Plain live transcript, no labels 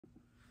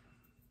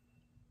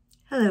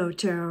Hello,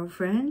 tarot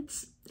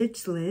friends.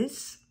 It's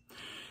Liz,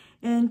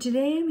 and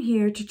today I'm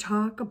here to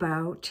talk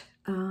about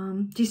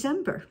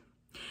December.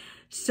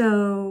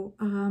 So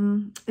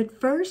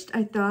at first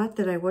I thought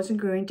that I wasn't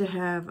going to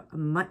have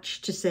much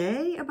to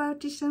say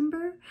about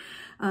December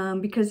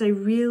because I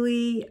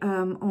really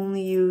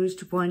only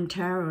used one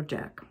tarot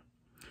deck.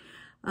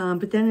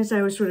 But then as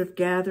I was sort of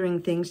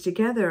gathering things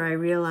together, I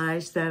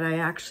realized that I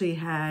actually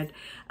had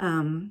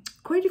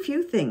quite a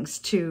few things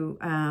to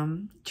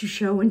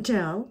show and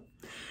tell.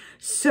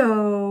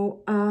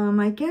 So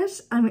I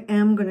guess I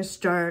am going to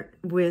start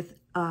with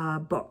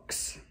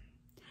books.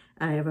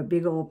 I have a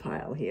big old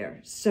pile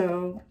here.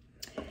 So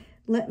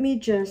let me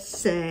just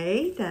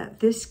say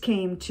that this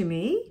came to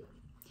me,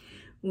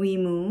 Wee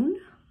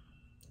Moon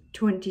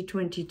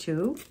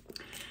 2022.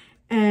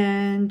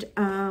 And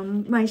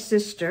my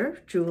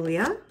sister,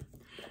 Julia,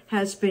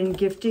 has been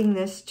gifting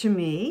this to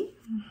me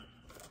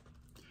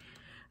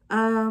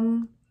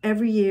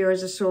every year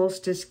as a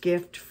solstice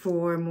gift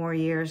for more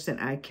years than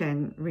I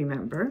can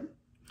remember.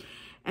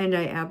 And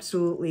I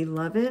absolutely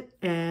love it.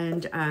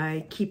 And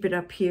I keep it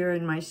up here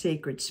in my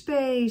sacred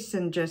space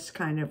and just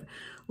kind of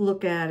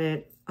look at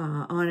it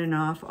on and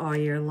off all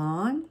year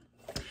long.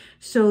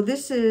 So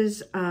this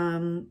is,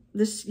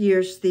 this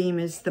year's theme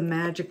is the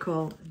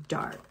magical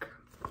dark.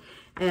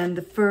 And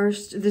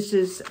this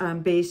is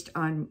based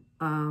on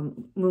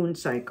moon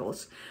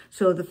cycles.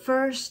 So the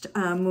first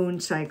moon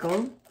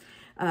cycle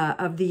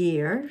of the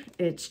year,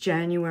 it's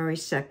January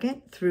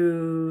 2nd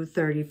through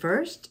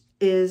 31st,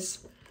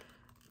 is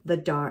the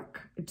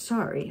dark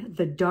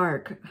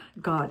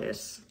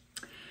goddess.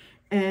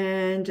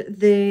 And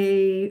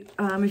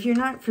if you're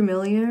not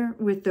familiar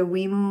with the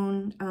Wee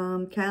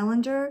Moon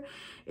calendar,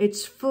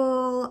 it's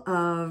full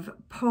of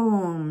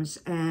poems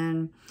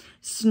and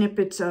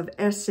snippets of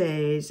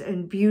essays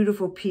and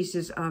beautiful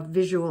pieces of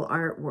visual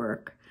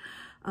artwork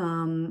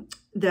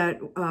that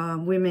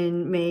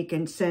women make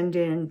and send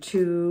in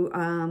to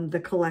the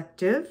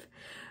collective.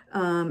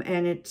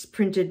 And it's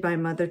printed by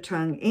Mother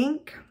Tongue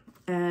Ink.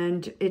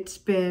 And it's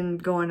been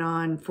going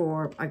on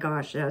for,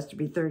 gosh, it has to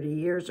be 30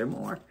 years or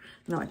more.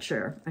 Not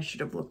sure. I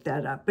should have looked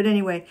that up. But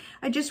anyway,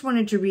 I just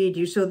wanted to read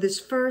you. So this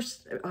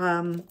first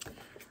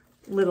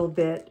little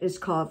bit is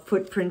called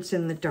Footprints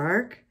in the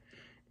Dark.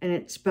 And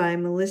it's by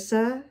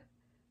Melissa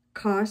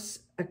Cos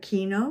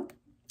Aquino.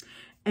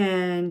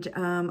 And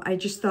I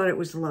just thought it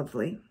was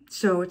lovely.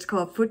 So it's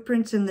called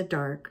Footprints in the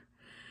Dark.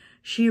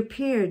 She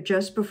appeared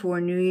just before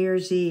New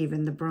Year's Eve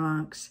in the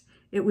Bronx.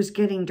 It was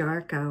getting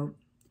dark out.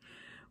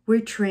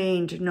 We're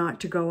trained not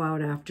to go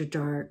out after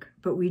dark,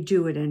 but we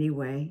do it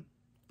anyway.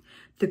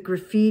 The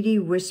graffiti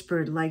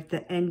whispered like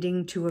the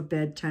ending to a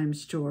bedtime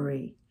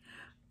story.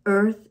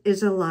 Earth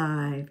is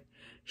alive.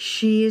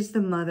 She is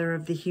the mother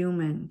of the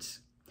humans.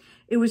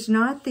 It was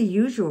not the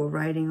usual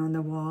writing on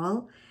the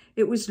wall.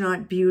 It was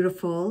not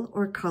beautiful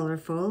or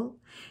colorful.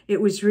 It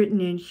was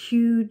written in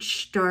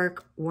huge,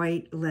 stark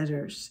white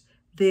letters.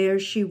 There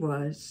she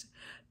was,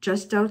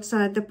 just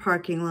outside the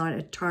parking lot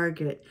at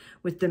Target,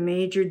 with the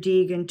Major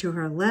Deegan to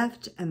her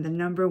left and the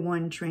number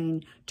 1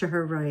 train to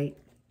her right.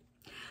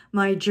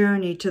 My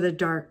journey to the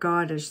dark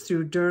goddess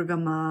through Durga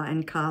Ma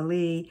and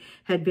Kali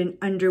had been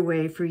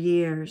underway for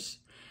years.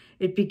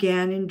 It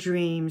began in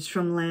dreams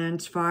from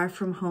lands far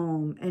from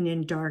home and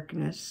in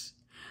darkness.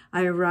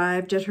 I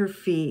arrived at her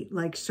feet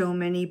like so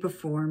many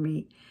before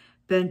me,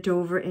 bent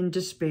over in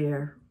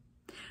despair.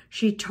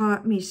 She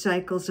taught me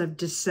cycles of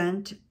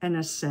descent and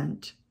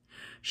ascent.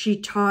 She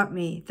taught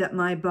me that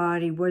my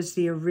body was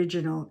the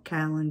original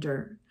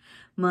calendar,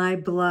 my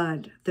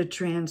blood the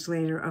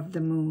translator of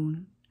the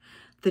moon.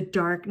 The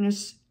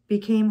darkness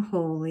became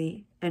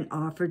holy and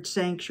offered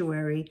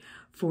sanctuary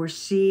for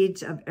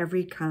seeds of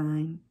every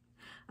kind.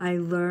 I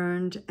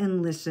learned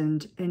and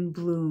listened and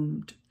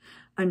bloomed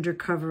under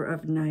cover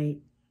of night.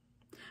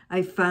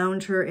 I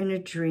found her in a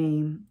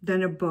dream,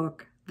 then a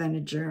book, then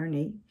a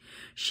journey.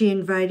 She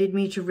invited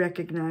me to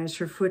recognize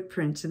her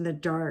footprints in the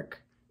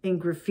dark, in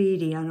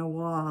graffiti on a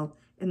wall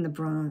in the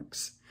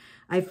Bronx.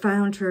 I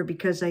found her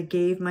because I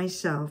gave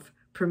myself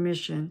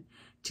permission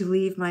to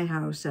leave my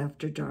house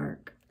after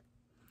dark.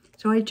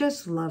 So I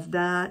just love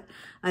that.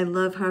 I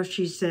love how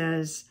she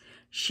says,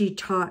 she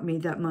taught me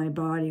that my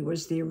body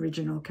was the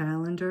original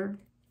calendar.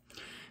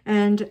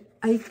 And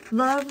I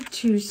love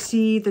to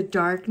see the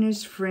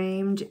darkness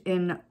framed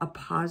in a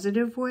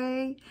positive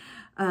way.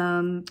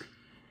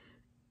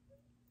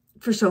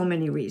 For so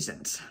many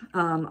reasons.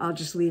 I'll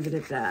just leave it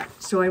at that.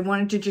 So I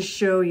wanted to just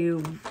show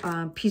you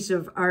a piece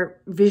of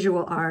art,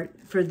 visual art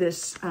for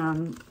this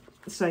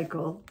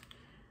cycle.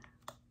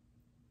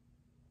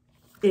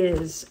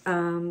 This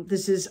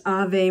is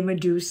Ave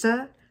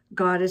Medusa,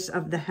 Goddess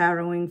of the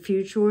Harrowing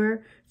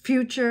Future,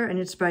 and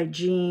it's by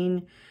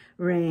Jean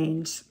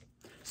Rains.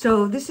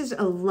 So this is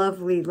a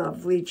lovely,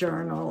 lovely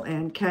journal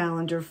and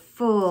calendar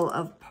full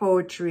of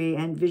poetry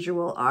and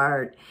visual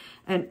art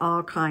and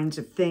all kinds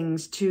of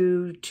things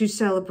to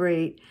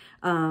celebrate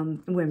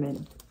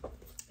women.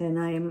 And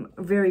I am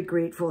very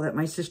grateful that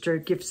my sister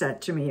gifts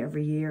that to me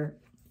every year.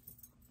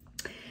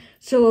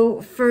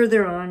 So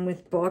further on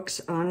with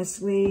books,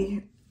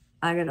 honestly,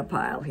 I got a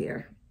pile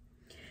here.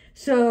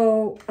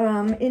 So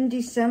in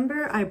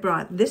December, I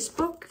brought this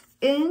book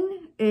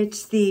in.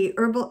 It's the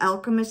Herbal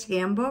Alchemist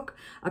Handbook,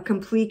 A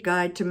Complete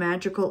Guide to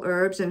Magical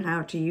Herbs and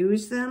How to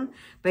Use Them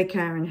by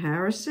Karen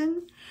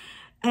Harrison.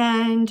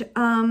 And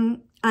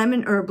I'm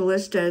an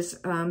herbalist, as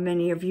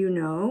many of you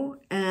know,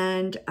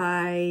 and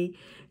I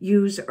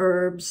use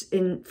herbs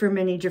for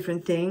many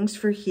different things,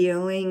 for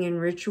healing and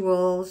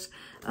rituals,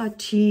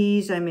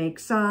 teas. I make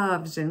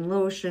salves and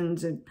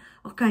lotions and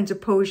all kinds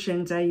of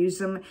potions. I use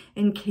them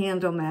in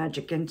candle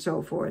magic and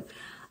so forth.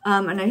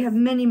 And I have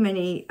many,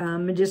 many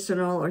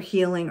medicinal or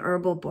healing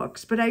herbal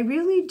books, but I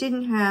really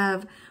didn't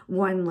have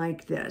one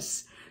like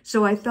this.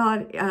 So I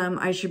thought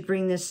I should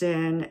bring this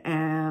in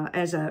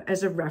as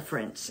a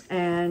reference.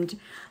 And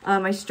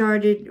I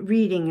started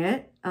reading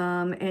it,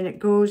 and it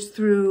goes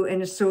through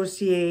and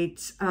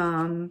associates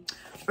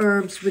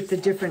herbs with the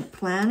different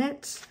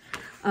planets.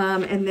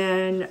 And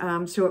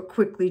then, so it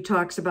quickly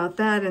talks about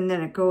that, and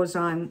then it goes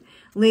on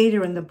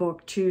later in the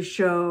book to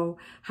show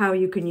how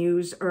you can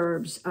use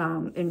herbs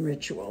in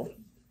ritual.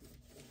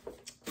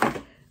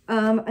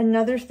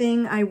 Another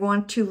thing I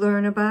want to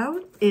learn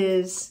about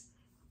is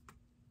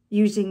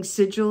using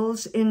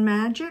sigils in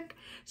magic.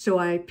 So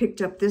I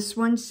picked up this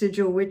one,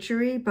 Sigil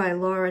Witchery by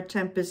Laura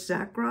Tempest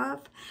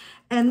Zakroff.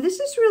 And this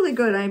is really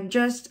good. I'm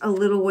just a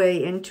little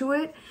way into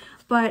it.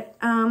 But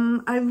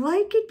I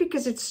like it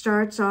because it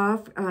starts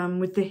off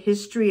with the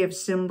history of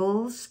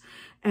symbols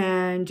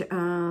and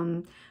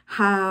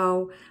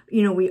how,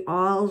 you know, we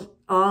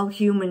all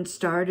humans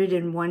started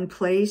in one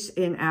place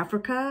in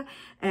Africa,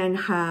 and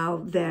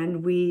how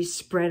then we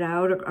spread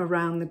out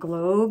around the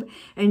globe.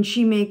 And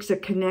she makes a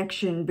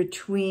connection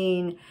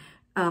between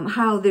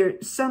how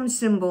some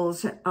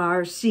symbols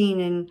are seen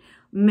in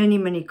many,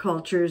 many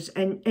cultures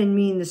and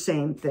mean the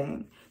same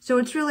thing. So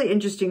it's really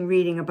interesting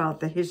reading about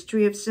the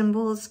history of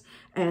symbols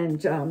and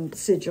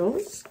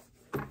sigils.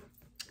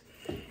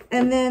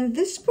 And then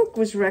this book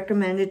was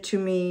recommended to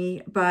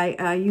me by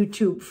a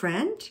YouTube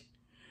friend,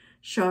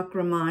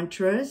 Chakra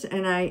Mantras,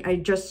 and I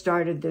just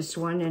started this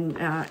one, and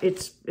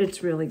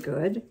it's really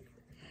good.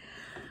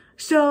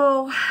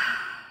 So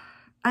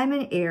I'm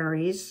an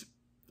Aries,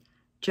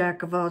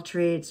 Jack of all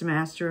trades,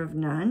 master of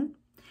none.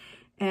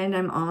 And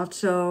I'm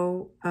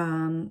also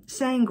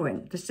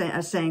sanguine,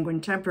 a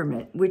sanguine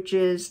temperament, which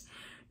is,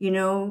 you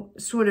know,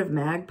 sort of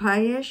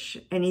magpie-ish,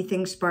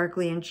 anything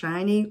sparkly and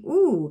shiny.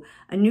 Ooh,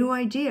 a new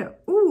idea.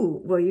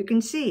 Ooh, well, you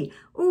can see.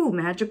 Ooh,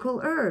 magical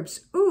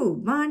herbs.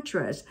 Ooh,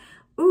 mantras.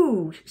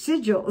 Ooh,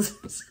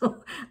 sigils.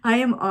 So I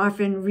am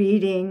often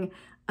reading,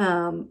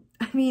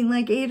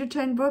 like 8 or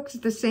 10 books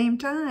at the same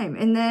time,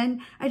 and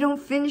then I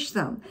don't finish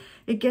them.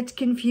 It gets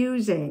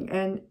confusing.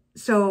 And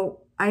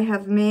so I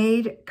have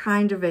made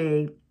kind of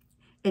a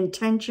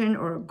intention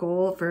or a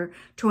goal for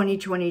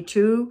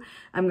 2022.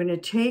 I'm going to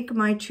take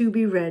my to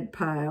be read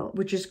pile,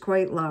 which is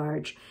quite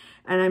large,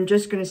 and I'm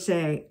just going to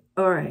say,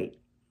 all right,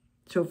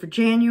 so for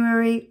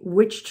January,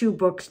 which 2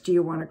 books do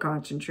you want to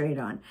concentrate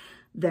on?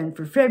 Then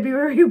for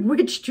February,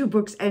 which 2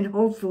 books? And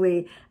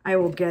hopefully I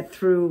will get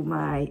through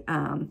my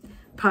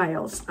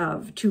piles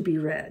of to be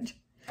read.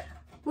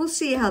 We'll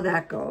see how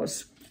that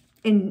goes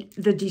in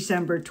the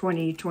December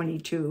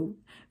 2022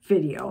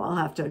 video. I'll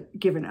have to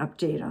give an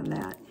update on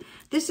that.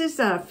 This is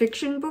a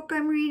fiction book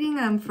I'm reading.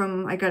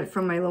 I got it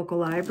from my local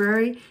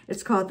library.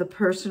 It's called The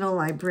Personal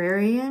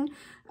Librarian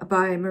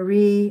by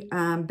Marie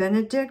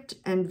Benedict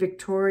and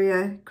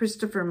Victoria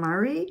Christopher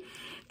Murray.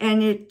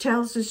 And it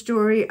tells the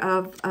story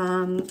of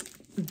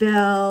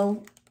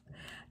Belle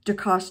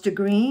DaCosta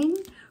Green,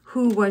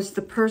 who was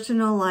the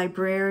personal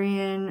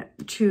librarian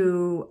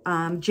to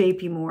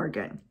J.P.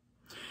 Morgan.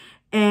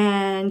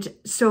 And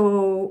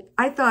so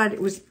I thought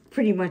it was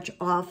pretty much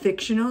all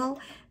fictional.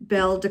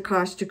 Belle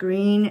DaCosta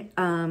Green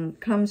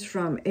comes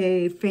from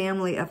a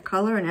family of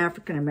color, an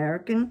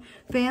African-American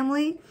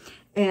family.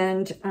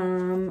 And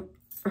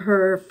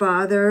her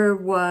father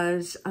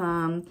was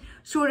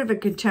sort of a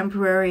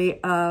contemporary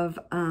of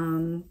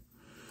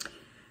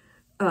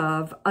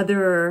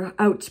other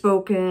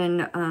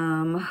outspoken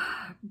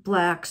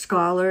Black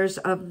scholars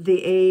of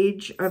the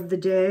age, of the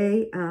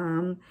day.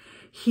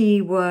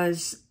 He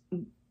was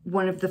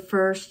one of the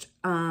first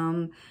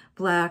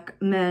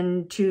Black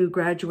men to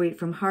graduate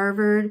from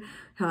Harvard.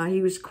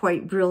 He was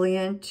quite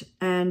brilliant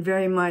and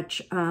very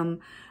much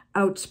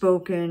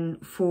outspoken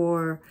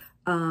for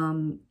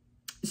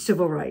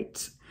civil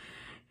rights.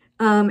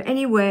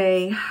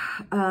 Anyway,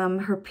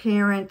 her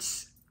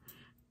parents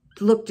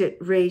looked at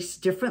race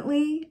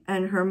differently,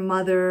 and her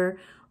mother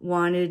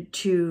wanted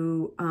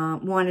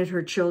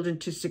her children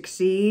to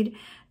succeed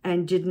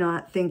and did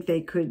not think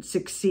they could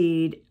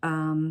succeed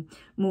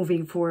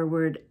moving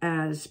forward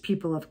as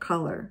people of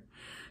color.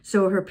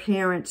 So her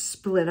parents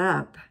split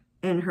up,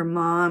 and her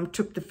mom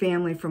took the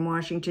family from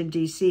Washington,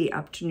 D.C.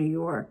 up to New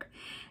York.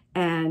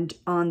 And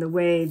on the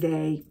way,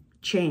 they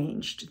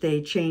changed.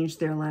 They changed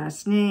their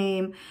last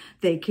name.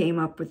 They came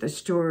up with a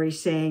story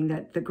saying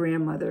that the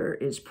grandmother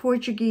is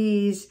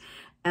Portuguese,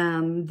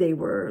 They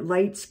were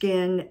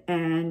light-skinned,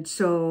 and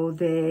so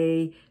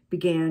they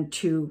began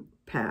to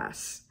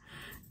pass.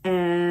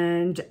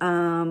 And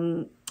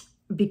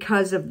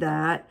because of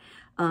that,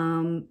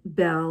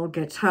 Bell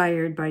gets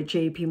hired by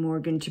J.P.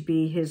 Morgan to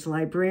be his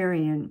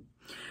librarian.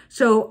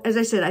 So, as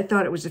I said, I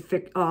thought it was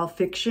all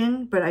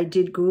fiction, but I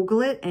did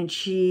Google it, and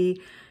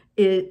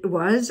it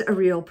was a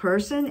real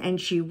person, and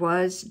she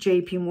was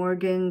J.P.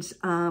 Morgan's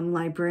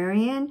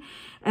librarian.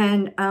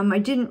 And I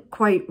didn't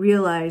quite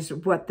realize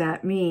what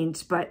that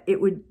means, but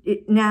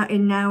now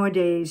in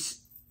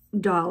nowadays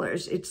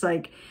dollars, it's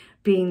like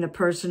being the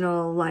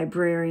personal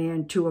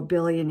librarian to a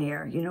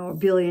billionaire. You know, a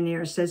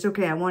billionaire says,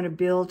 okay, I want to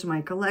build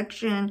my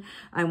collection.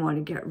 I want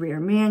to get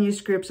rare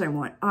manuscripts. I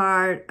want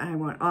art. I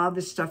want all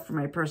this stuff for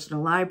my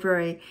personal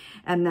library.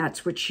 And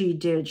that's what she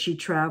did. She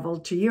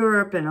traveled to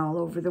Europe and all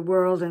over the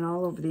world and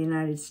all over the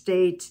United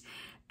States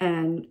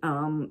and,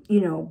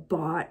 you know,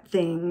 bought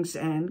things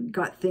and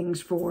got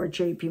things for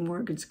J.P.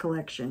 Morgan's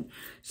collection.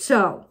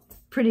 So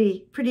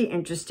pretty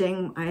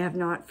interesting. I have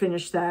not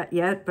finished that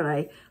yet, but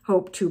I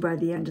hope to by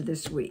the end of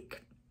this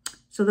week.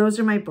 So those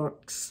are my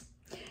books.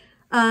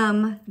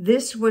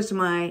 This was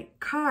my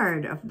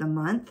card of the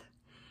month,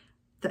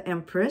 the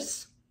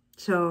Empress.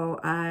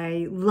 So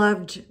I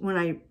loved when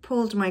I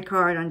pulled my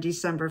card on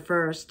December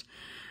 1st.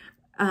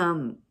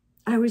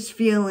 I was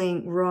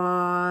feeling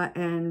raw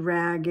and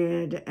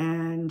ragged,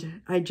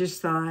 and I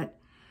just thought,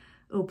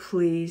 oh,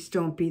 please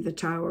don't be the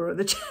Tower or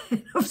the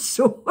Ten of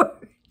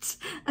Swords.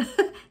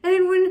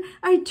 And when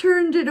I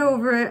turned it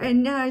over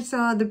and I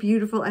saw the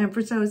beautiful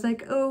Empress, I was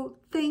like, oh,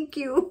 thank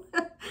you.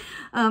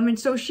 And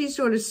so she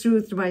sort of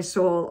soothed my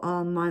soul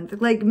all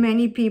month. Like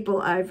many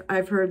people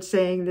I've heard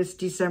saying, this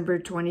December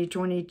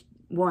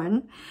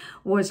 2021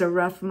 was a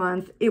rough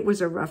month. It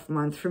was a rough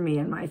month for me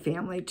and my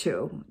family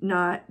too.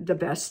 Not the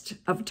best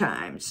of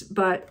times,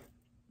 but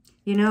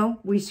you know,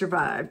 we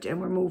survived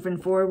and we're moving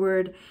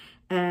forward.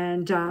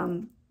 And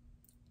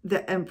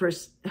the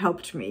Empress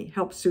helped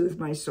soothe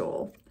my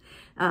soul.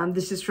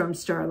 This is from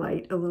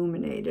Starlight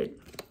Illuminated.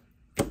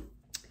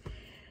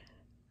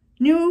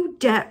 New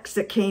decks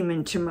that came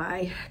into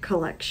my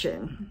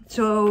collection.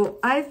 So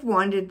I've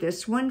wanted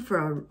this one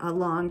for a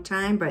long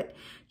time, but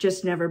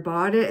just never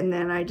bought it. And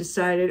then I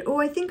decided,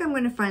 oh, I think I'm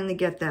going to finally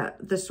get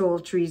the Soul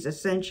Trees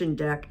Ascension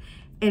deck.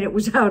 And it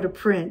was out of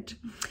print.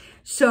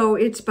 So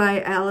it's by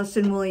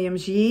Allison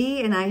Williams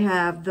Yee, and I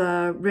have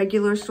the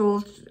regular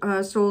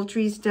Soul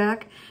Trees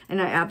deck,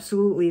 and I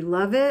absolutely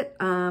love it.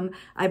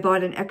 I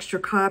bought an extra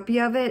copy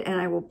of it, and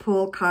I will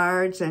pull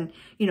cards and,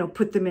 you know,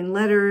 put them in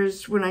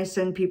letters when I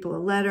send people a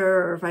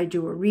letter, or if I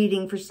do a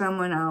reading for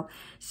someone, I'll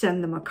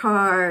send them a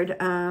card.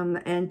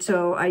 And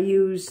so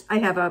I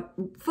have a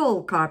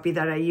full copy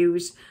that I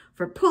use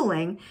for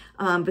pulling,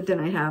 but then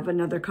I have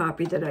another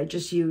copy that I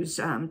just use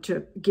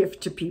to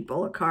gift to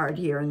people, a card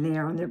here and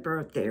there on their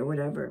birthday or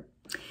whatever.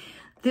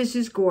 This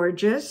is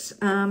gorgeous.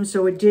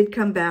 So it did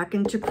come back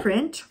into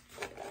print,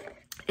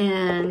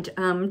 and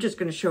I'm just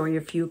going to show you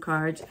a few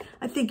cards.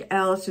 I think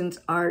Allison's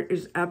art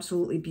is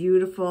absolutely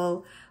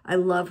beautiful. I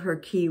love her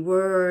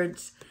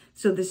keywords.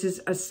 So this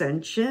is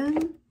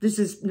Ascension. This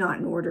is not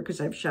in order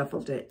because I've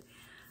shuffled it.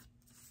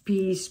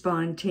 Be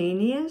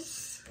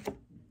spontaneous.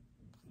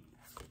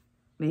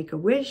 Make a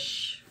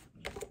wish,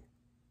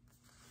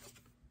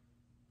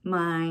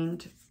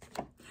 mind.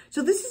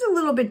 So this is a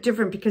little bit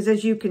different because,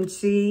 as you can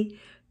see,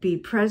 be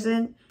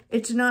present.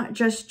 It's not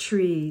just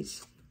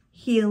trees.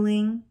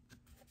 Healing,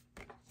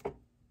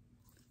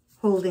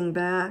 holding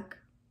back,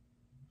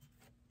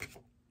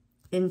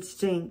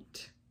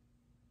 instinct.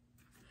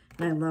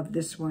 And I love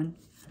this one,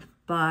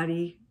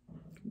 body.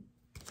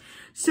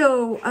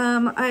 So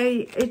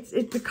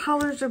the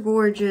colors are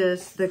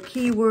gorgeous. The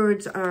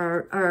keywords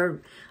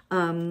are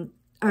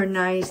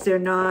nice. They're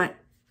not,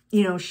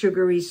 you know,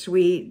 sugary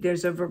sweet.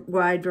 There's a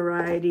wide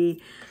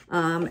variety.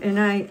 And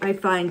I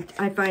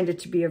find it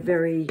to be a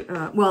very,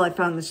 I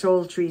found the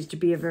Soul Trees to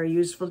be a very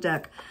useful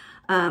deck.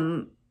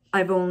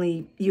 I've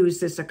only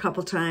used this a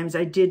couple times.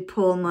 I did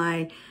pull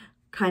my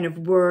kind of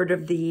word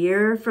of the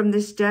year from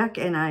this deck,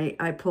 and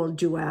I pulled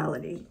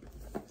duality.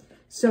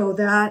 So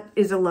that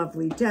is a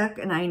lovely deck,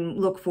 and I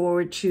look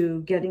forward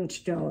to getting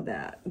to know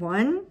that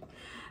one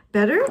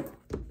better.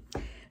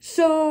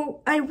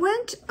 So I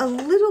went a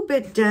little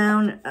bit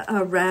down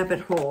a rabbit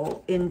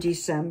hole in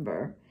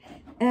December,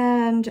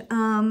 and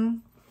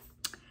I'm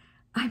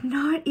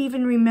not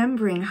even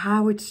remembering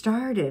how it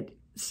started,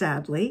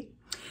 sadly,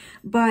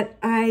 but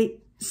I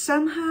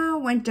somehow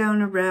went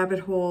down a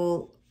rabbit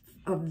hole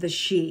of the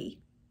She.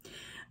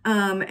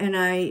 And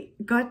I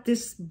got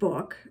this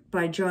book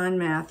by John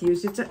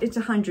Matthews. It's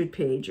 100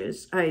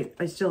 pages. I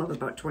still have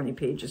about 20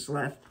 pages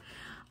left.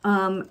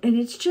 And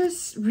it's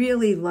just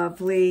really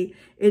lovely.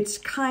 It's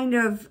kind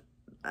of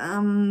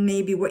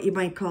maybe what you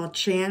might call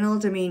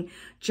channeled. I mean,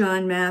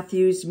 John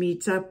Matthews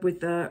meets up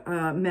with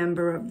a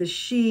member of the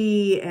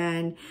She,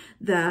 and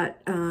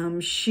that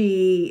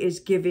She is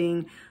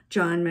giving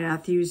John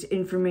Matthews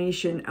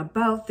information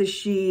about the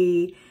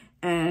She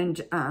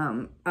and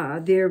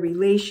their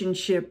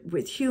relationship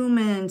with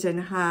humans,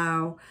 and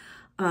how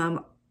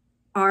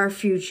our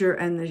future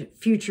and the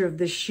future of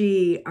the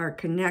Sidhe are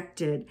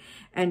connected,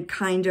 and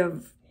kind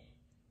of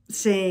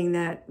saying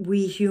that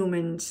we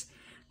humans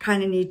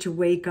kind of need to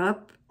wake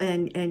up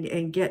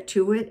and get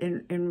to it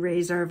and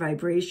raise our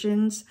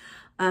vibrations,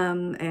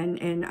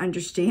 and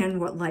understand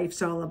what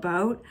life's all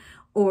about.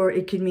 Or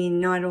it could mean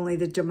not only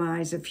the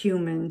demise of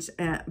humans,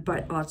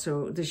 but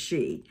also the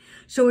Sidhe.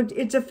 So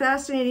it's a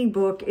fascinating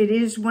book. It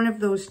is one of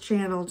those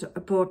channeled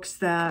books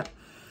that,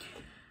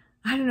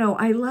 I don't know,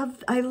 I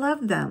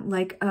love them.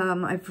 Like,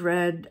 I've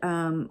read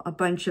a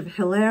bunch of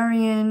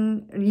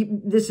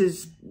Hilarion. This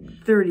is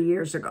 30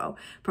 years ago,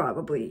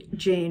 probably.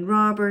 Jane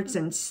Roberts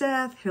and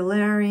Seth,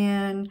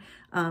 Hilarion,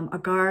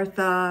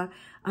 Agartha.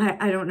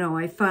 I don't know.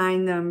 I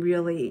find them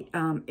really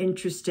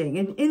interesting.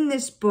 And in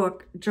this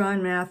book,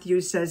 John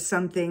Matthews says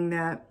something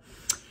that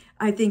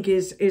I think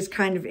is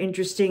kind of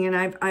interesting.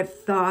 And I've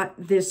thought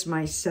this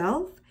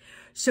myself.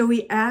 So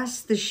he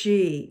asked the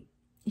Sidhe,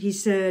 he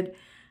said,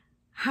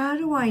 how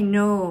do I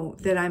know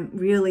that I'm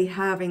really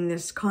having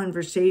this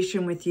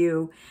conversation with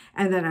you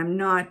and that I'm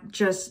not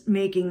just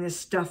making this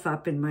stuff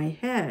up in my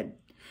head?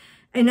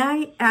 And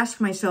I ask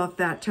myself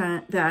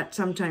that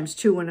sometimes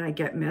too when I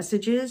get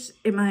messages.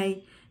 Am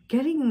I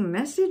getting a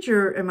message,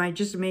 or am I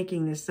just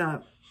making this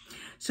up?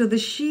 So the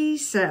Sidhe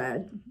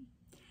said,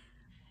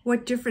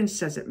 what difference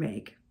does it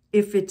make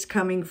if it's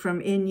coming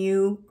from in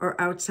you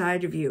or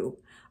outside of you?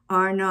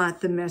 Are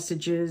not the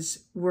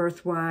messages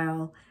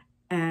worthwhile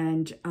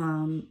and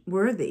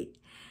worthy?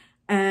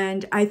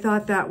 And I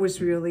thought that was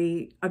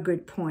really a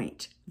good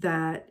point,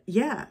 that,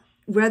 yeah,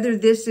 whether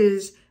this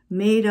is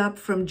made up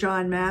from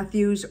John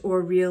Matthews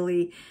or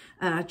really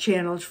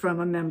channeled from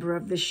a member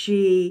of the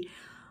Sidhe,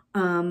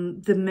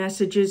 the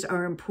messages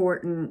are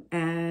important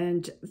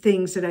and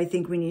things that I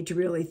think we need to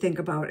really think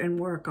about and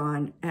work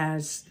on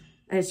as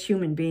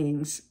human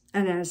beings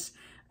and as,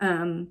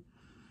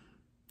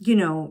 you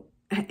know,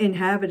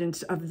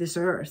 inhabitants of this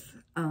earth.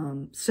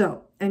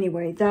 So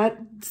anyway,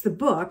 that's the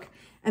book.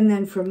 And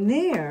then from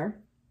there,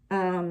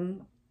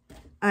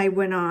 I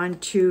went on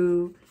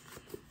to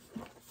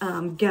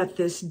get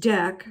this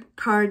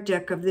card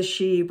deck of the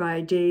Sidhe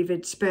by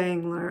David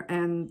Spangler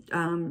and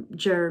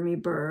Jeremy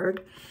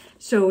Berg.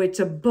 So it's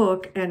a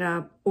book and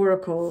a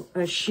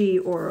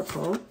Sidhe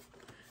oracle.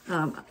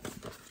 Let's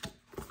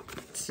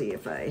see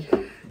if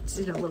it's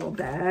in a little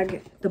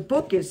bag. The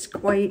book is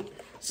quite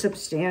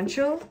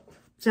substantial.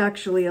 It's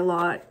actually a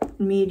lot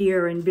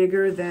meatier and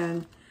bigger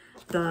than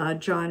the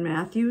John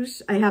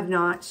Matthews. I have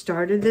not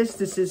started this.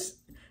 This is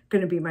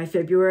going to be my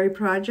February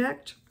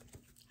project.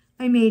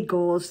 I made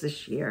goals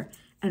this year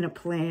and a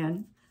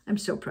plan. I'm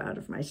so proud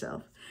of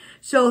myself.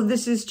 So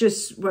this is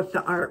just what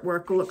the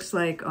artwork looks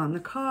like on the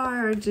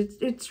cards.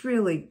 It's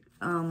really,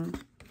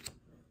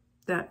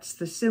 that's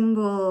the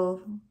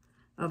symbol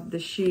of the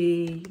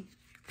Sidhe.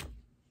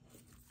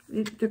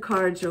 The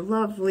cards are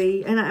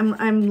lovely, and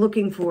I'm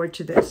looking forward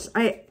to this.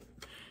 I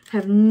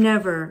have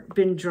never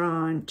been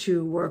drawn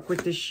to work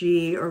with the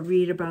Sidhe or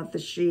read about the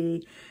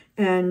Sidhe.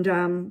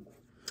 And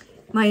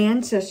my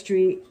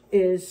ancestry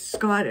is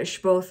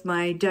Scottish. Both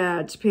my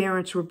dad's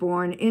parents were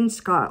born in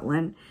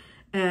Scotland.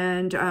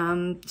 And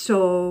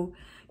so,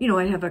 you know,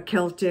 I have a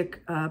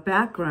Celtic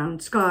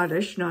background,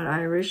 Scottish, not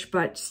Irish,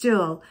 but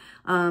still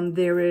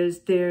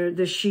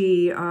the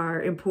Sidhe are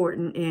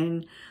important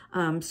in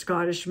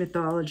Scottish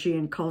mythology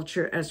and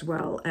culture as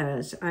well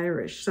as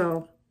Irish.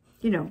 So,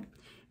 you know,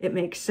 it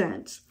makes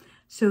sense.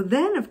 So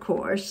then, of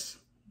course,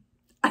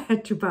 I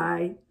had to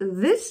buy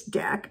this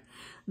deck,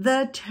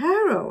 the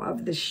Tarot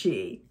of the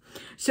Sidhe.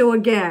 So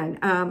again,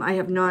 I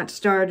have not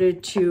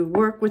started to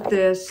work with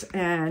this,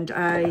 and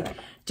I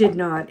did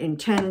not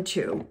intend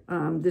to.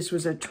 This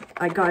was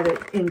I got it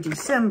in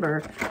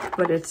December,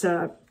 but it's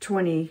a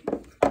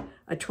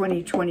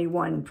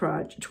 2021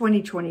 project,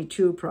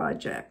 2022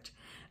 project.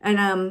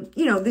 And,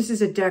 you know, this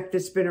is a deck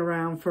that's been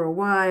around for a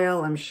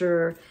while. I'm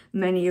sure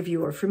many of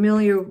you are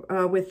familiar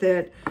with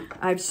it.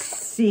 I've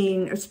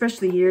seen,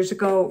 especially years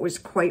ago, it was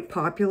quite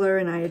popular,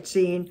 and I had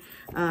seen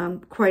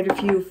quite a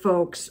few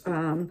folks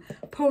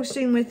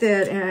posting with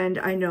it. And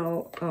I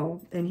know,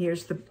 oh, and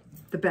here's the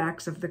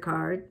backs of the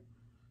card,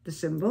 the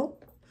symbol,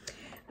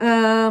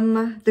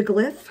 the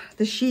glyph,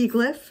 the Sidhe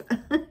glyph.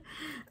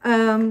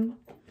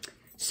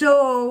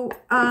 So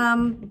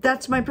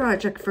that's my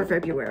project for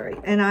February,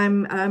 and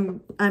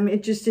I'm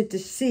interested to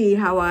see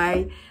how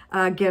I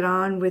get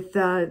on with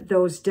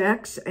those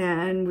decks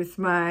and with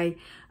my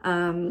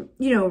you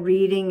know,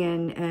 reading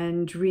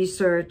and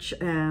research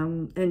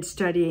and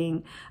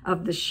studying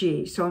of the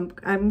Sidhe. So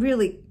I'm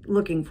really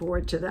looking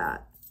forward to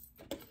that.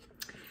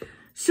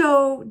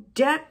 So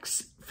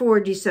decks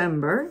for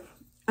December,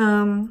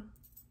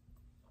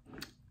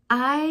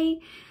 I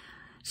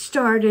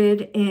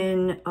started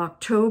in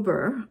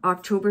October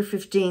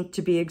 15th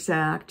to be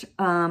exact,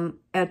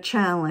 a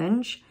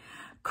challenge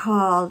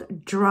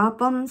called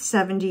Drop 'em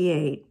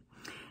 78.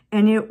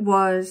 And it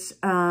was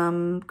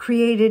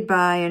created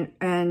by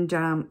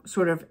and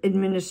sort of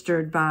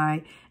administered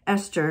by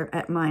Esther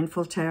at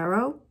Mindful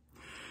Tarot.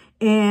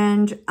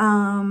 And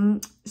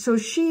so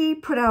she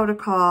put out a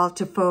call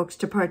to folks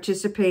to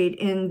participate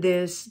in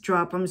this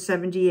Drop 'em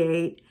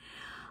 78.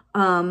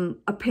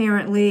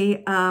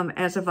 Apparently,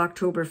 as of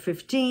October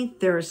 15th,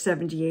 there are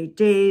 78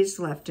 days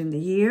left in the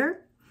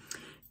year.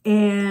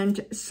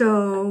 And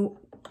so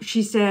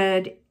she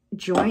said,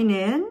 join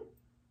in,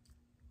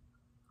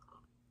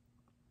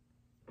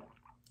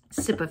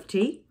 sip of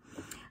tea,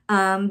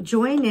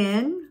 join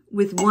in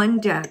with one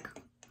deck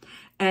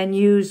and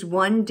use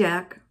one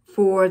deck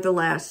for the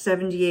last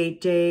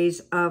 78 days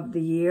of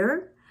the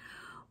year,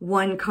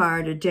 one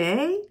card a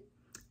day.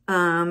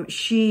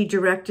 She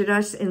directed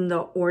us in the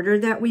order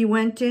that we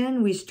went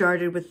in. We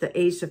started with the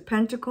Ace of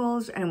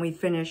Pentacles and we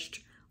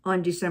finished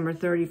on December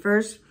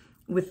 31st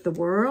with the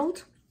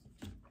World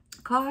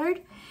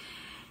card.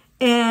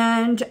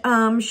 And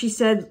she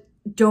said,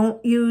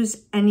 don't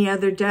use any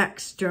other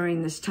decks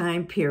during this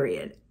time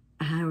period.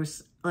 And I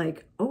was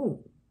like, oh,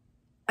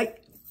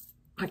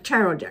 a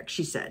tarot deck,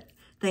 she said.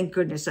 Thank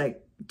goodness I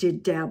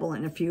did dabble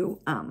in a few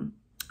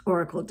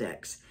oracle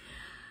decks.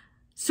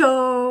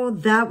 So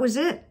that was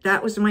it.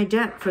 That was my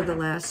deck for the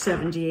last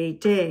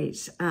 78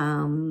 days.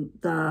 Oh,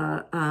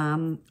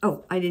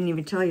 I didn't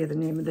even tell you the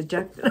name of the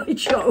deck that I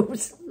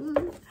chose.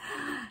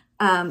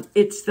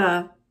 It's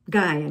the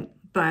Gaian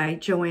by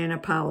Joanna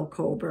Powell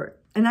Colbert.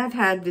 And I've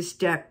had this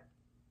deck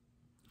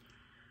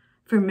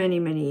for many,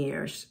 many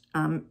years.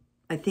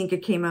 I think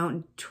it came out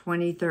in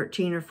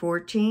 2013 or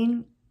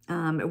 14.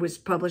 It was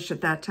published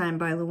at that time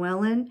by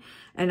Llewellyn,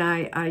 and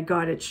I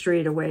got it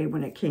straight away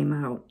when it came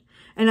out.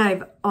 And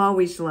I've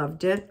always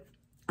loved it,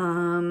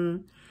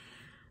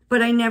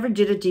 but I never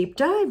did a deep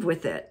dive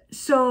with it.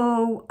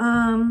 So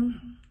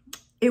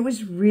it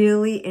was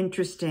really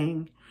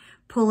interesting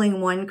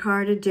pulling one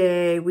card a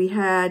day. We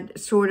had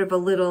sort of a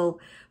little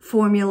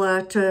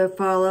formula to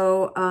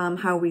follow,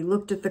 how we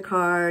looked at the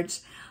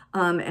cards,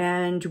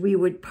 and we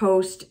would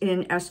post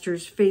in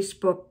Esther's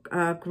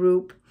Facebook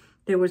group.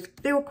 There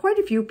were quite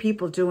a few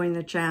people doing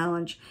the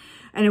challenge,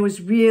 and it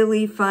was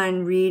really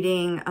fun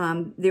reading.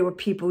 There were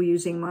people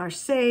using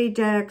Marseille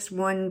decks.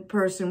 One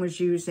person was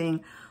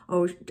using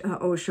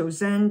Osho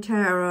Zen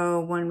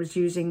Tarot. One was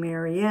using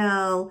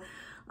Marielle,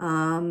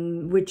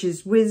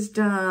 Witch's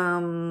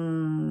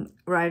Wisdom,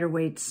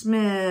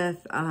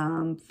 Rider-Waite-Smith,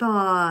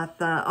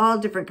 Thoth, all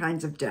different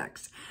kinds of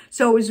decks.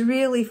 So it was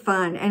really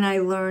fun, and I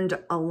learned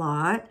a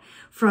lot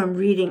from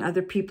reading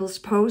other people's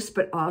posts,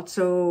 but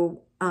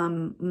also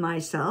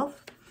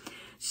myself.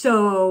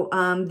 So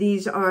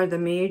these are the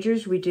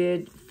majors. We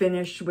did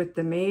finish with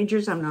the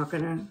majors. I'm not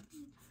going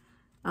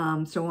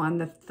to, so on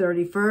the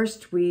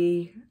 31st,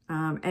 we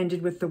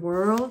ended with the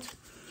World.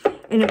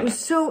 And it was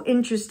so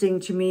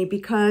interesting to me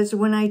because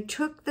when I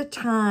took the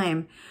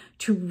time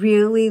to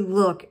really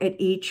look at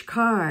each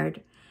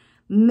card,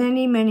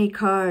 many, many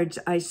cards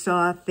I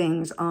saw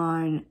things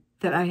on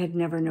that I had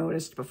never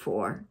noticed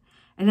before.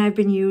 And I've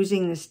been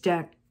using this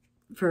deck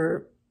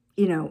for,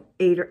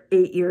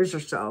 8 years or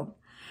so.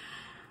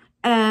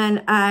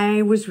 And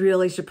I was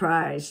really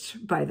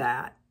surprised by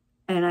that.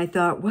 And I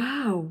thought,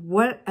 wow,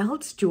 what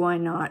else do I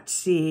not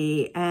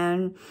see?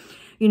 And,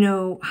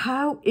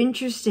 how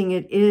interesting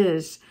it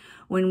is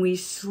when we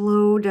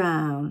slow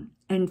down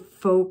and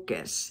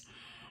focus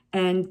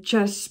and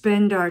just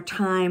spend our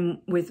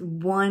time with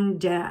one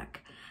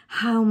deck,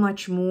 how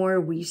much more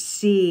we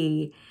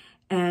see.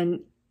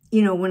 And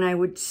when I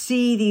would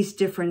see these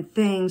different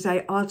things,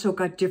 I also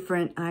got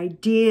different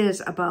ideas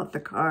about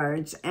the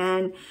cards.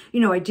 And,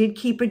 I did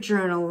keep a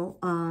journal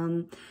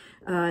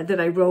that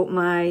I wrote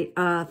my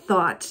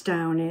thoughts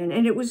down in.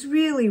 And it was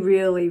really,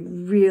 really,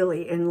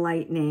 really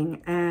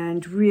enlightening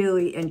and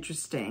really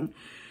interesting.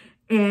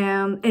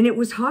 And it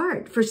was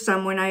hard for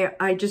someone.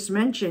 I just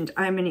mentioned,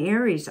 I'm an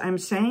Aries. I'm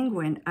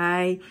sanguine.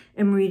 I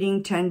am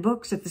reading 10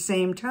 books at the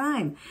same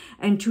time.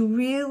 And to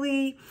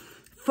really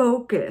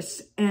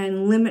focus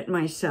and limit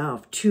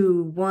myself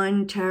to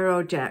one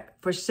tarot deck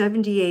for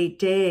 78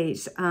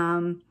 days.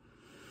 I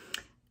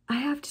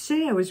have to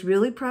say I was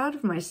really proud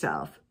of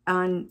myself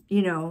on,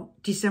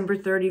 December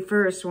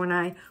 31st when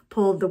I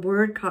pulled the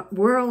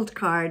World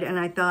card and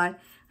I thought,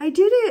 I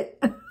did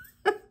it.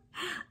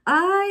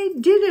 I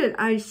did it.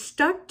 I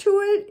stuck to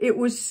it. It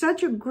was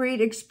such a great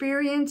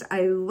experience.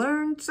 I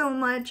learned so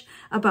much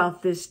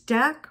about this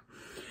deck.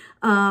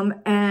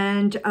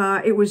 And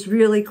it was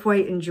really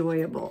quite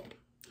enjoyable.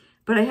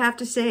 But I have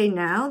to say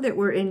now that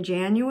we're in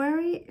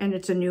January and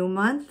it's a new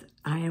month,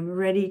 I am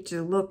ready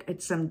to look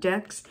at some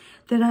decks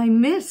that I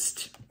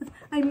missed.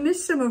 I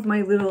missed some of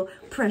my little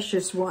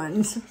precious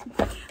ones.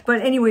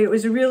 But anyway, it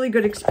was a really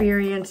good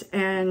experience.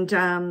 And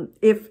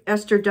if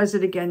Esther does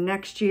it again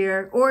next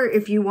year, or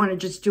if you want to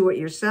just do it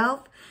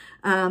yourself,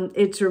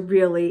 it's a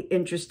really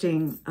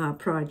interesting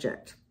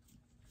project.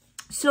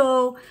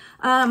 So,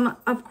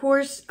 of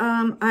course,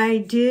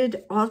 I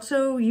did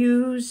also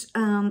use,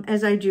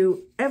 as I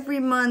do every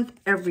month,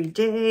 every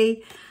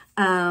day,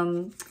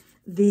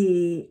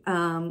 the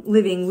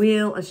Living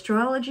Wheel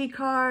astrology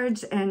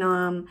cards.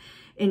 And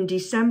in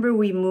December,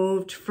 we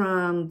moved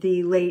from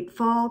the late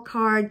fall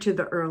card to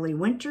the early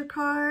winter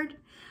card.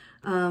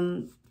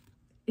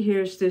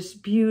 here's this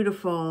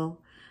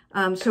beautiful,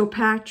 so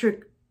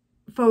Patrick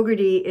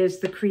Fogarty is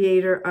the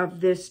creator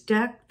of this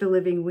deck, the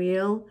Living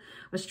Wheel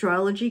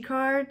astrology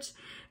cards,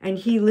 and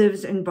he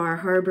lives in Bar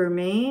Harbor,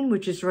 Maine,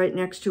 which is right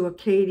next to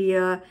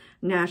Acadia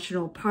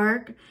National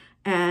Park.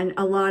 And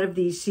a lot of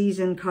these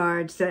season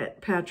cards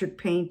that Patrick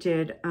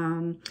painted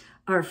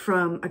are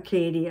from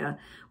Acadia,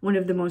 one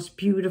of the most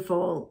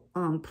beautiful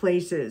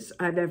places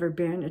I've ever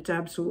been. It's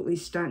absolutely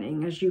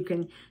stunning, as you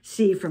can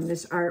see from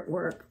this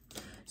artwork.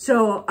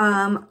 So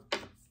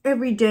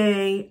every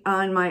day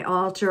on my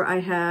altar, I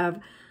have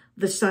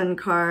the sun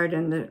card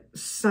and the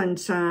sun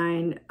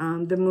sign,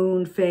 the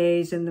moon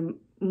phase and the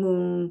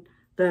moon,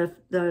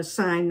 the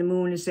sign the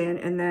moon is in,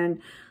 and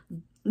then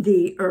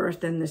the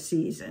earth and the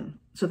season.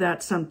 So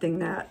that's something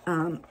that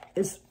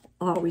is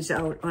always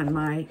out on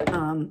my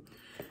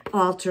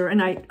altar,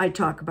 and I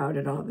talk about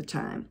it all the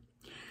time.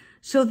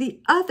 So the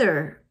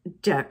other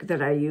deck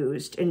that I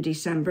used in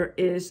December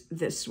is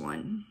this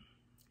one,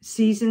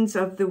 Seasons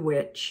of the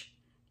Witch,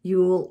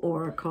 Yule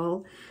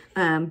Oracle,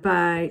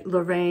 by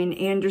Lorraine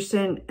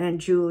Anderson and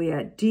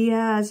Juliet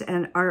Diaz,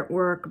 and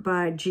artwork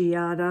by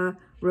Giada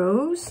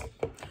Rose.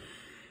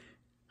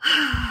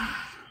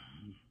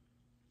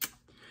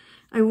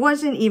 I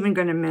wasn't even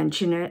going to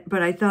mention it,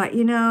 but I thought,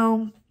 you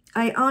know,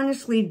 I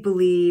honestly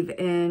believe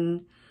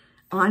in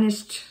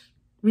honest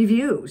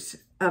reviews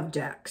of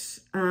decks.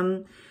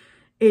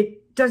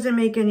 It doesn't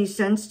make any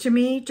sense to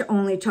me to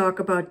only talk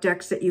about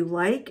decks that you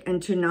like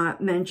and to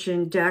not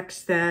mention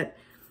decks that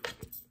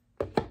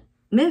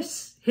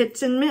miss,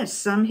 hits and miss.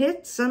 Some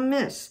hit, some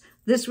miss.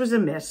 This was a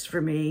miss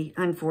for me,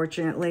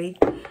 unfortunately.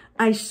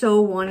 I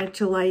so wanted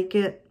to like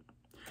it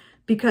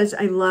because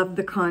I love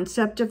the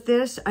concept of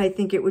this. I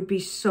think it would be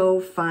so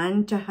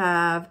fun to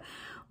have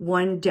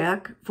one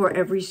deck for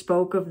every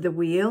spoke of the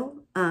wheel.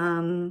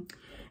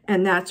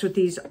 And that's what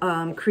these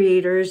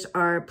creators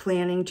are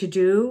planning to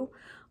do.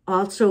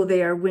 Also,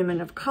 they are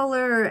women of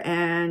color,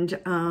 and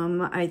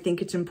I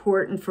think it's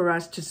important for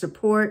us to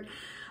support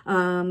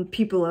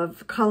people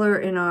of color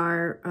in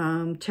our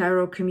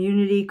tarot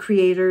community,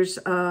 creators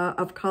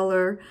of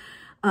color.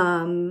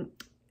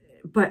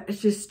 But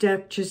this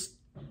deck just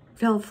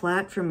fell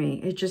flat for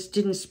me. It just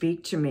didn't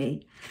speak to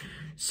me.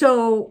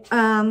 So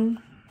I'll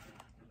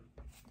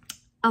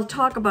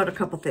talk about a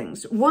couple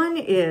things. One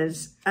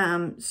is,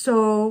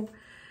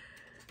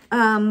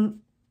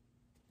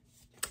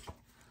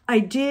 I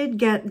did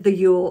get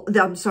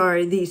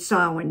the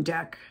Samhain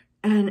deck,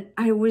 and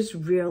I was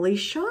really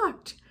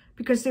shocked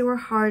because there were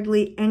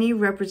hardly any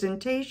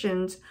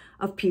representations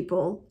of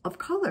people of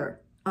color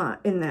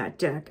in that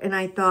deck. And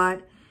I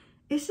thought,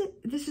 this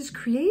is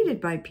created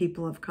by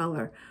people of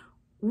color.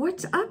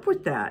 What's up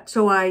with that?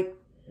 So I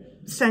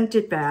sent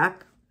it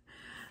back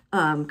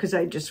because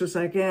I just was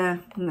like, no,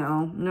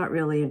 I'm not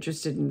really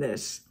interested in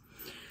this.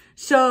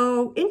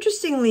 So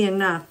interestingly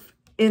enough,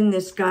 in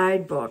this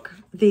guidebook,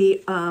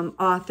 the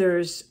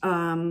authors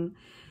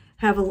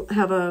have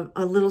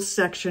a little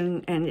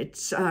section, and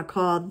it's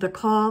called The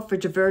Call for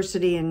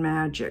Diversity in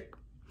Magic.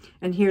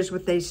 And here's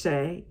what they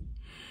say.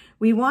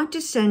 We want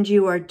to send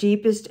you our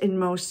deepest and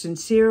most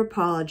sincere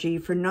apology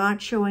for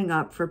not showing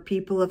up for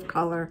people of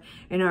color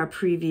in our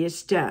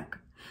previous deck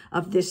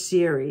of this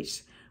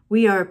series.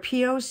 We are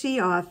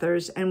POC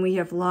authors, and we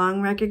have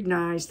long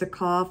recognized the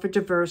call for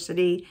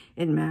diversity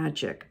in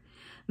magic.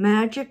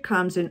 Magic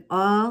comes in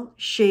all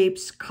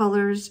shapes,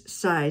 colors,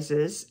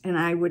 sizes, and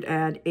I would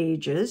add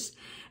ages,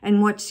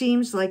 and what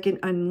seems like an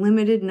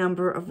unlimited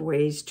number of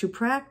ways to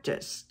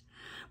practice.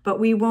 But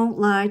we won't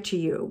lie to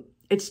you.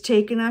 It's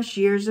taken us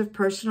years of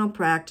personal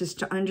practice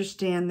to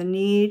understand the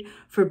need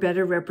for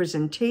better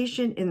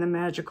representation in the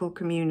magical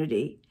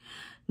community.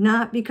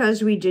 Not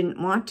because we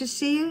didn't want to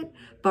see it,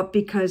 but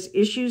because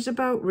issues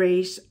about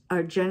race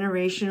are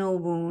generational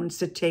wounds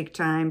that take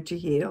time to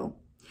heal.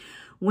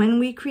 When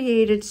we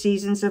created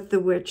Seasons of the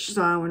Witch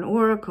Samhain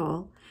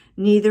Oracle,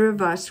 neither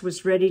of us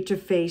was ready to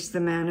face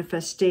the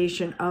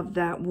manifestation of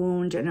that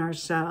wound in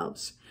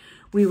ourselves.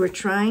 We were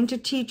trying to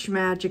teach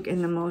magic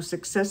in the most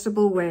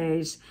accessible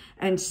ways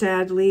and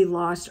sadly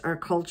lost our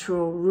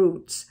cultural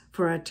roots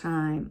for a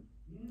time.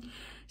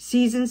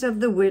 Seasons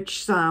of the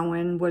Witch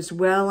Samhain was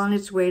well on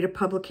its way to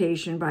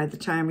publication by the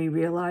time we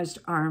realized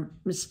our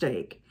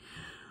mistake.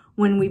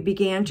 When we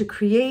began to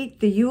create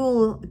the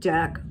Yule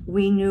deck,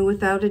 we knew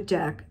without a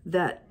deck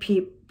that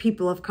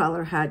people of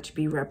color had to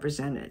be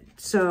represented.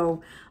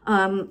 So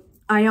I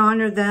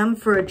honor them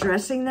for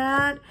addressing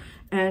that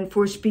and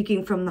for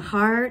speaking from the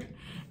heart.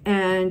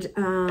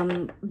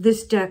 And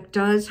this deck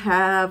does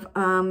have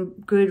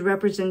good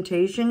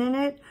representation in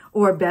it,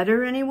 or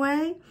better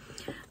anyway.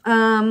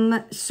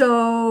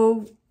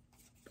 So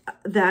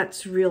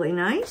that's really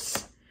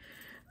nice.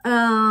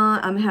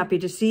 I'm happy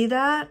to see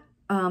that.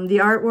 The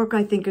artwork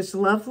I think is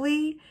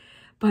lovely,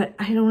 but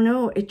I don't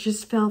know, it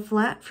just fell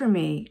flat for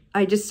me.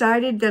 I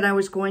decided that I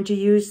was going to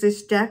use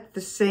this deck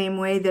the same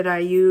way that I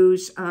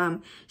use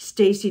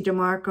Stacey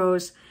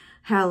DeMarco's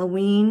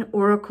Halloween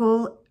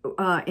Oracle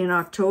in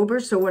October.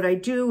 So what I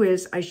do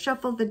is I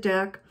shuffle the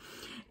deck,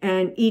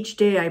 and each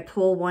day I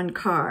pull one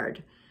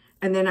card.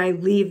 and then I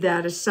leave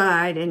that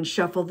aside and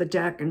shuffle the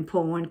deck and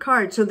pull one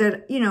card so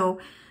that, you know,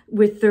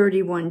 with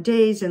 31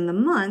 days in the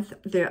month,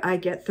 there I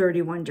get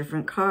 31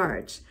 different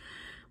cards.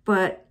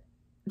 But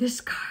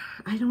this,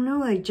 I don't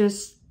know, they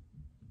just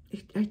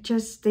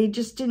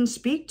didn't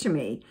speak to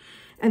me.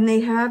 And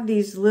they have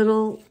these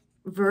little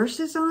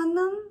verses on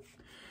them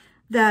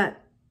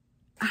that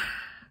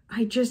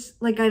I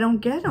just, like, I don't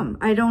get them.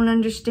 I don't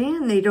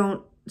understand. They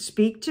don't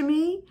speak to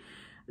me.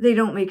 They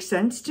don't make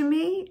sense to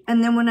me.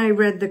 And then when I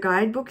read the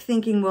guidebook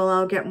thinking, well,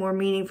 I'll get more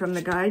meaning from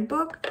the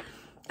guidebook,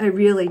 I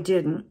really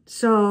didn't.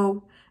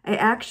 So I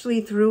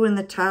actually threw in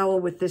the towel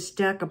with this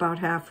deck about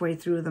halfway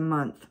through the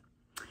month.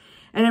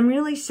 And I'm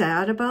really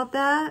sad about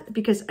that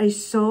because I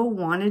so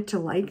wanted to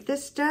like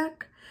this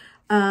deck.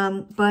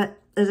 But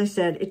as I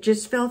said, it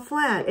just fell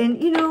flat.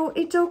 And, you know,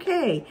 it's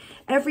okay.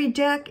 Every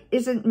deck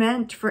isn't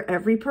meant for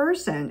every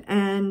person.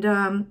 And,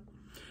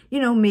 you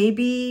know,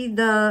 maybe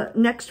the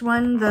next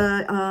one,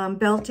 the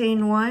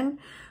Beltane one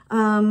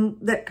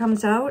that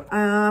comes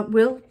out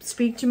will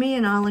speak to me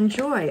and I'll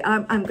enjoy.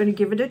 I'm going to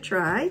give it a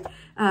try.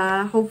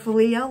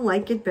 Hopefully I'll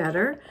like it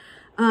better.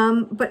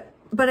 But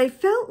I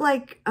felt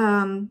like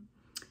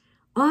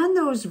on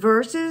those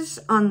verses,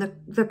 on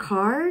the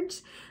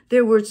cards,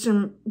 there were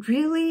some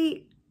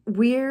really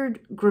weird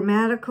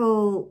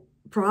grammatical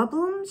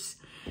problems.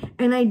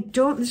 And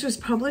this was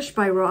published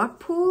by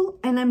Rockpool,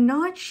 and I'm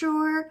not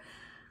sure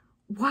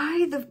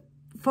why the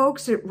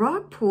folks at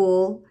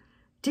Rockpool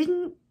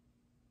didn't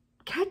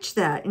catch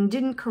that and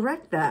didn't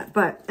correct that.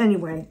 But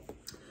anyway,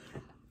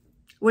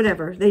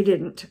 whatever, they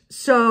didn't.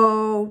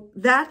 So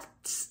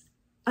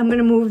I'm going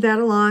to move that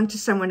along to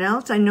someone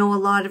else. I know a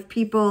lot of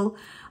people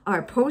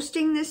are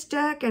posting this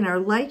deck and are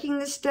liking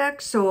this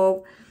deck.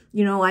 So,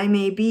 you know, I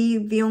may be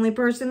the only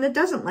person that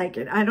doesn't like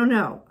it. I don't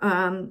know.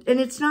 And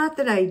it's not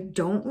that I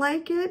don't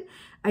like it.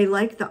 I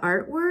like the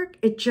artwork.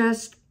 It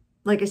just,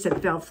 like I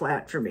said, fell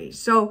flat for me.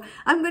 So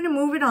I'm going to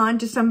move it on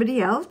to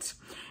somebody else.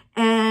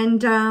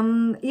 And,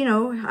 you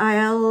know,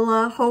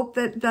 I'll hope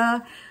that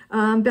the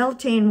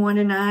Beltane one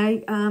and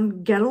I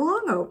get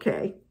along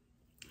okay.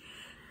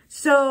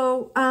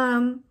 So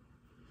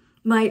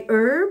my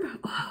herb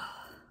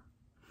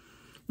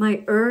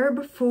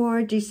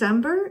for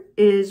December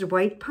is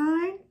white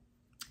pine.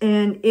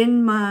 And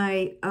in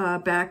my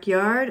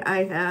backyard,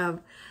 I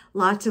have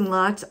lots and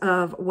lots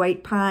of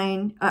white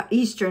pine,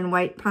 eastern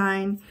white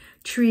pine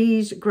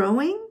trees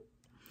growing.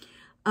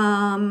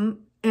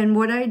 And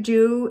what I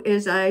do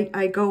is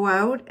I go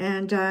out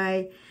and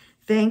I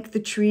thank the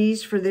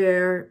trees for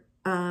their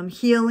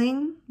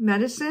healing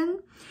medicine.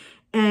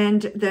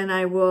 And then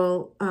I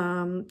will,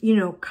 you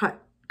know, cut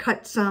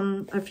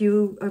a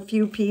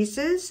few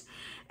pieces.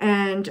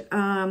 And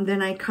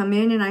then I come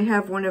in and I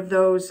have one of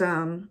those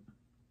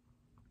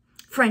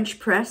French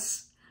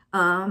press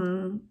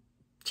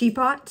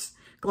teapots,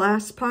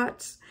 glass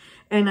pots,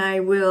 and I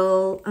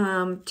will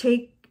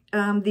take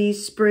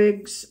these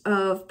sprigs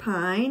of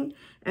pine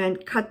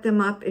and cut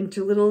them up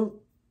into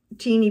little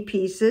teeny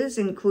pieces,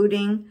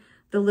 including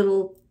the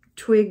little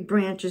twig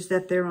branches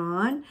that they're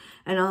on.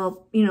 And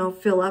I'll, you know,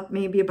 fill up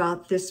maybe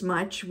about this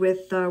much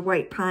with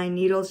white pine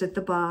needles at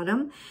the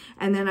bottom.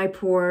 And then I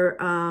pour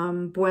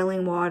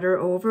boiling water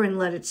over and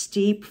let it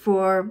steep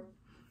for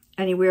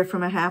anywhere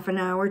from a half an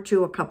hour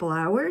to a couple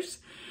hours.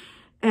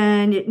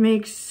 And it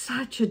makes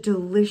such a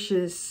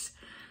delicious,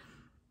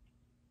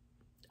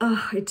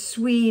 it's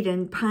sweet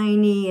and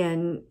piney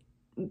and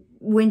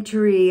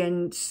wintry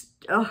and,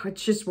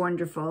 it's just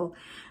wonderful.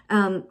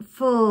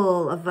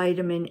 Full of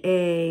vitamin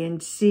A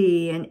and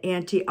C and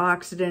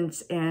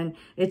antioxidants, and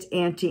it's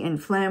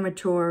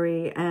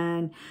anti-inflammatory,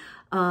 and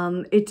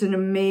it's an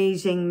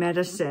amazing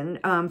medicine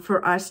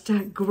for us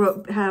to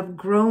have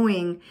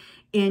growing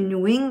in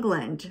New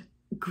England,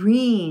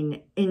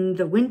 green in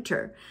the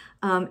winter.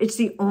 It's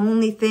the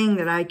only thing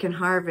that I can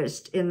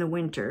harvest in the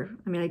winter.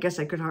 I mean, I guess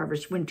I could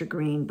harvest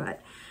wintergreen,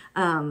 but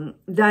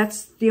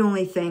that's the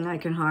only thing I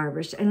can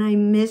harvest. And I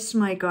miss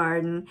my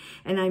garden,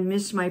 and I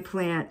miss my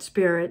plant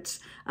spirits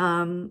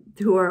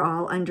who are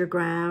all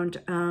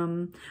underground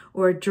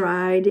or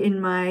dried in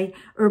my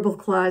herbal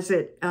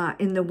closet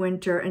in the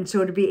winter. And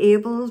so to be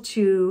able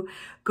to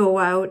go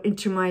out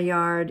into my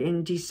yard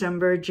in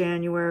December,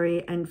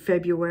 January, and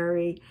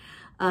February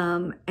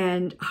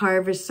and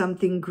harvest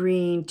something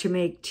green to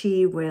make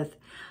tea with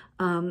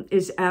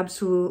is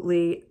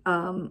absolutely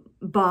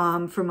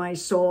balm for my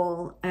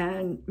soul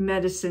and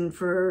medicine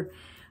for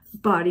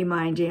body,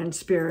 mind, and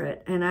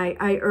spirit. And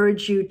I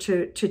urge you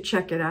to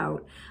check it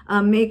out.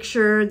 Make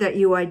sure that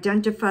you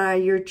identify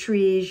your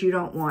trees you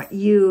don't want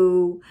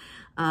yew.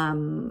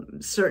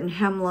 Certain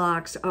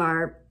hemlocks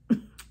are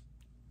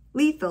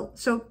lethal.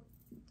 So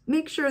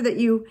make sure that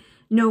you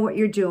know what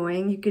you're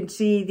doing. You can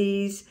see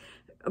these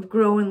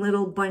grow in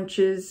little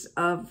bunches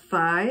of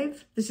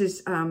 5. This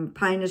is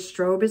Pinus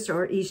strobus,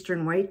 or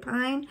eastern white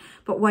pine,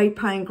 but white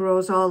pine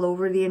grows all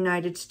over the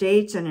United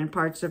States and in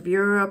parts of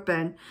Europe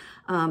and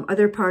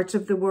other parts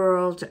of the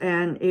world,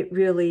 and it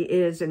really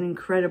is an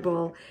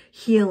incredible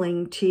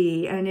healing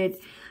tea. And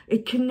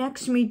it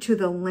connects me to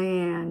the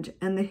land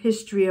and the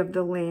history of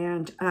the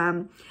land.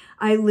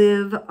 I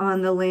live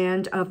on the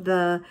land of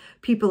the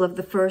people of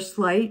the First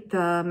Light,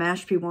 the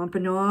Mashpee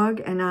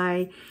Wampanoag, and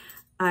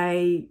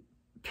I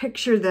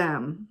picture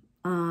them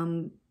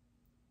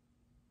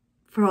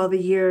for all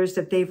the years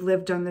that they've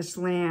lived on this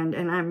land,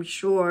 and I'm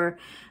sure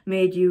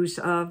made use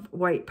of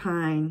white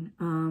pine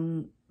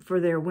for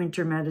their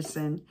winter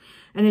medicine.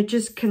 And it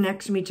just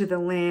connects me to the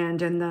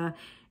land and the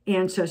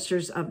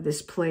ancestors of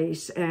this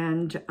place.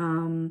 And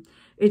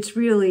it's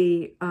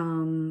really,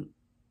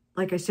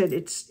 like I said,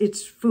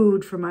 it's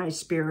food for my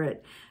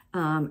spirit,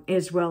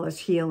 as well as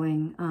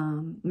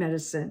healing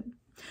medicine.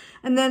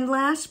 And then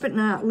last but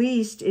not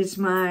least is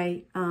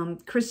my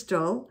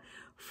crystal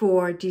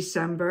for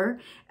December.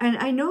 And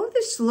I know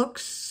this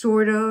looks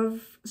sort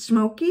of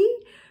smoky,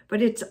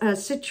 but it's a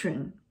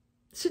citrine.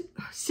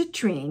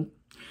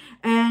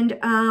 And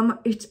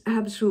it's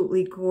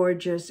absolutely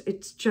gorgeous.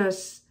 It's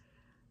just,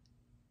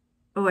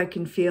 oh, I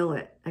can feel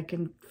it. I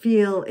can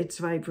feel its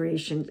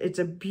vibration. It's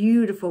a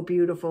beautiful,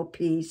 beautiful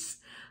piece.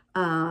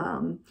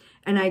 And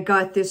I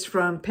got this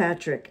from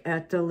Patrick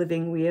at the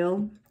Living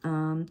Wheel.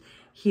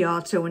 He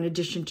also, in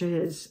addition to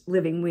his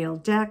Living Wheel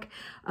deck,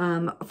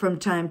 from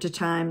time to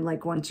time,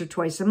 like once or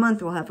twice a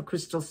month, we'll have a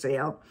crystal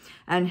sale,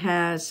 and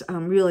has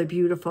really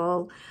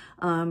beautiful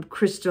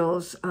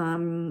crystals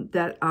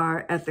that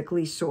are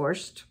ethically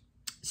sourced.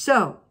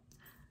 So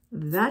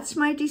that's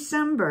my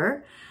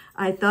December.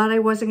 I thought I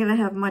wasn't going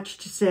to have much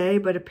to say,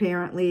 but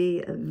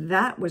apparently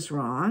that was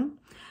wrong.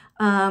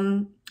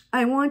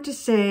 I want to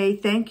say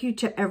thank you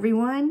to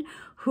everyone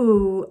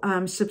who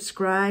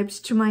subscribes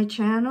to my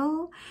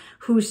channel,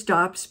 who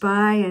stops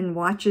by and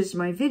watches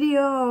my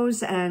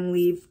videos and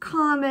leave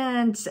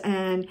comments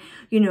and,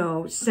 you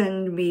know,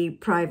 send me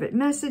private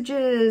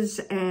messages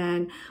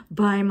and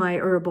buy my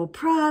herbal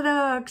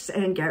products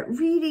and get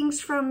readings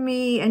from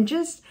me. And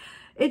just,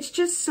 it's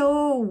just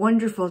so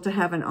wonderful to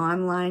have an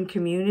online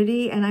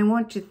community. And I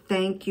want to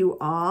thank you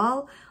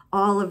all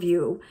of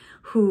you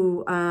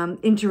who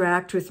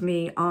interact with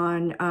me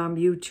on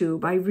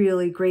YouTube. I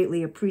really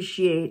greatly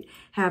appreciate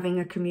having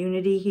a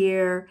community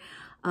here.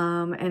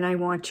 And I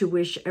want to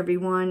wish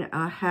everyone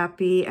a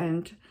happy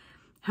and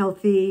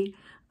healthy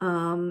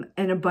and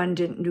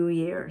abundant new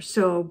year.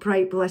 So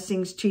bright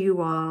blessings to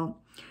you all.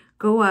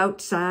 Go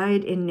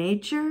outside in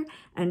nature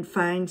and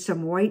find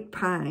some white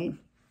pine.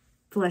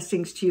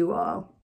 Blessings to you all.